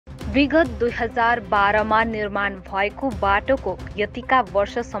विगत 2012 मा निर्माण भएको बाटोको यतिका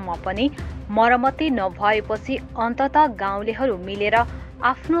वर्षसम्म पनि मरमती नभएपछि अन्ततः गाउँलेहरू मिलेर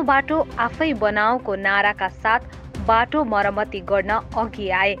आफ्नो बाटो आफै बनाऊको नाराका साथ बाटो मरमती गर्न अघि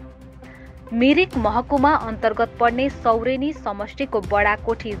आए। मिरिक महकुमा अन्तर्गत पर्ने सौरेनी समष्टिको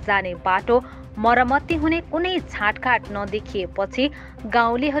बडाकोठी जाने बाटो मरमती हुने कुनै छाँटकाट नदेखिएपछि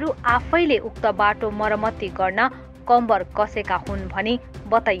गाउँलेहरू आफैले उक्त बाटो मरमती गर्न कम्बर कसेका हुन् भनी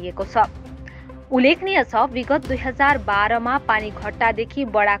बताइएको छ। उल्लेखनीय छ, विगत 2012 मा पानीघट्टादेखि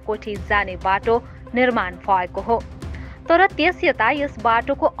बडाकोठी जाने बाटो निर्माण भएको हो। तर त्यसयता यस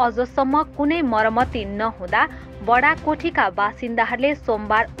बाटोको अझसम्म कुनै मरमती नहुँदा बडाकोठीका बासिन्दाहरूले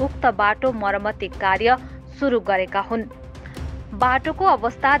सोमबार उक्त बाटो मरमती कार्य सुरु गरेका हुन्। बाटोको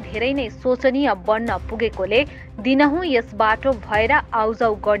अवस्था धेरै नै शोचनीय बन्न पुगेकोले दिनहुँ यस बाटो भएर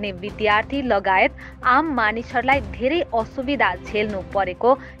आउजाउ गर्ने विद्यार्थी लगायत आम मानिसहरूलाई धेरै असुविधा झेल्नु परेको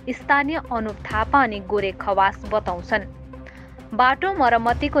स्थानीय अनुप थापा अनि गोरे खवास बताउँछन्। बाटो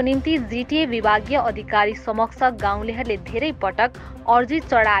मरमतीको निम्ति जिटिए विभागीय अधिकारी समक्ष गाउँलेहरूले धेरै पटक अर्जी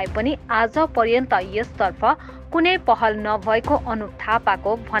चढाए पनि आज पर्यन्त यसतर्फ कुनै पहल नभएको अनुप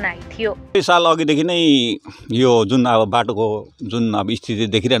थापाको भनाइ थियो। साल अघिदेखि नै यो जुन अब बाटोको जुन अब स्थिति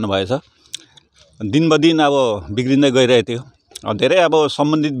देखिरहनु भएछ, दिनबदिन अब बिग्रिँदै गइरहेको थियो। धेरै अब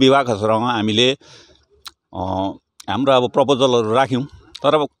सम्बन्धित विभागहरूसँग हामीले हाम्रो अब प्रपोजलहरू राख्यौँ,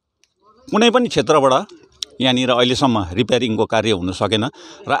 तर अब कुनै पनि क्षेत्रबाट यहाँनिर अहिलेसम्म रिपेयरिङको कार्य हुन सकेन।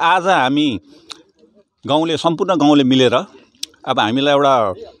 र आज हामी सम्पूर्ण गाउँले मिलेर अब हामीलाई एउटा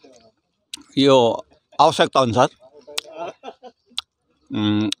यो आवश्यकता अनुसार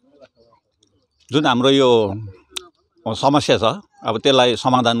जुन हाम्रो यो समस्या छ, अब त्यसलाई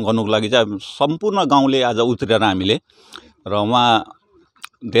समाधान गर्नुको लागि चाहिँ सम्पूर्ण गाउँले आज उत्रेर हामीले र उहाँ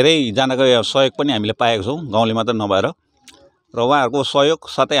धेरैजनाको सहयोग पनि हामीले पाएको छौँ, गाउँले मात्र नभएर। र उहाँहरूको सहयोग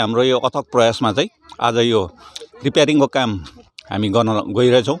साथै हाम्रो यो अथक प्रयासमा चाहिँ आज यो रिपेयरिङको काम हामी गर्न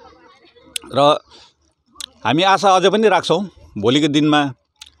गइरहेछौँ। र हामी आशा अझै पनि राख्छौँ भोलिको दिनमा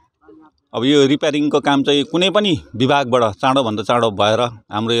अब यो रिपेयरिङको काम चाहिँ कुनै पनि विभागबाट चाँडोभन्दा चाँडो भएर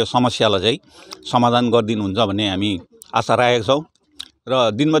हाम्रो यो समस्यालाई चाहिँ समाधान गरिदिनुहुन्छ भन्ने हामी आशा राखेका छौँ।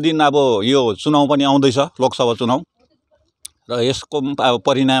 र दिनबदिन अब यो चुनाव पनि आउँदैछ, लोकसभा चुनाव, र यसको अब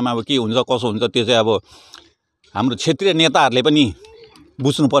परिणाम अब के हुन्छ कसो हुन्छ त्यो चाहिँ अब हाम्रो क्षेत्रीय नेताहरूले पनि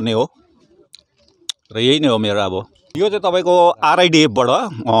बुझ्नुपर्ने हो। र यही नै हो मेरो। अब यो चाहिँ तपाईँको आरआइडिएफबाट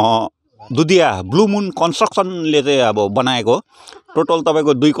दुधिया ब्लू मुन कन्स्ट्रक्सनले चाहिँ अब बनाएको टोटल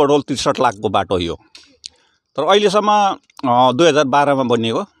तपाईँको 2,63,00,000 को बाटो यो। तर अहिलेसम्म 2012 मा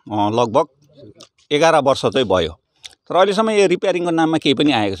बनिएको लगभग 11 वर्ष चाहिँ भयो। तर अहिलेसम्म यो रिपेयरिङको नाममा केही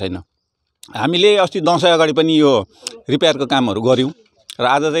पनि आएको छैन। हामीले अस्ति दसैँ अगाडि पनि यो रिपेयरको कामहरू गऱ्यौँ र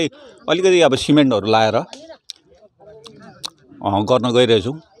आज चाहिँ अलिकति अब सिमेन्टहरू लाएर गर्न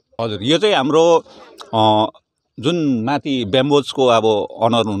गइरहेछौँ। हजुर, यो चाहिँ हाम्रो जुन माथि ब्याम्बोजको अब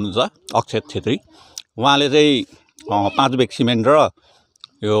अनर हुनुहुन्छ अक्षत छेत्री, उहाँले चाहिँ 5 बेग सिमेन्ट र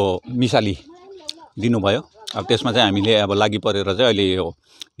यो मिसाली दिनुभयो। अब त्यसमा चाहिँ हामीले अब लागि परेर चाहिँ अहिले यो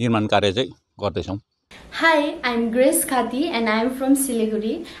निर्माण कार्य चाहिँ गर्दैछौँ। Hi, I'm Grace Khati and I'm from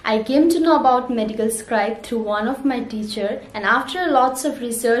Siliguri. I came to know about medical scribe through one of my teacher, and after lots of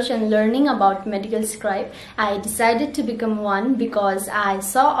research and learning about medical scribe, I decided to become one because I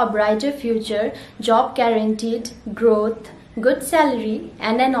saw a brighter future, job guaranteed, growth, good salary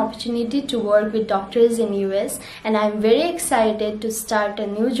and an opportunity to work with doctors in US, and I'm very excited to start a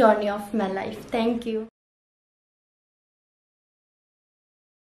new journey of my life. Thank you.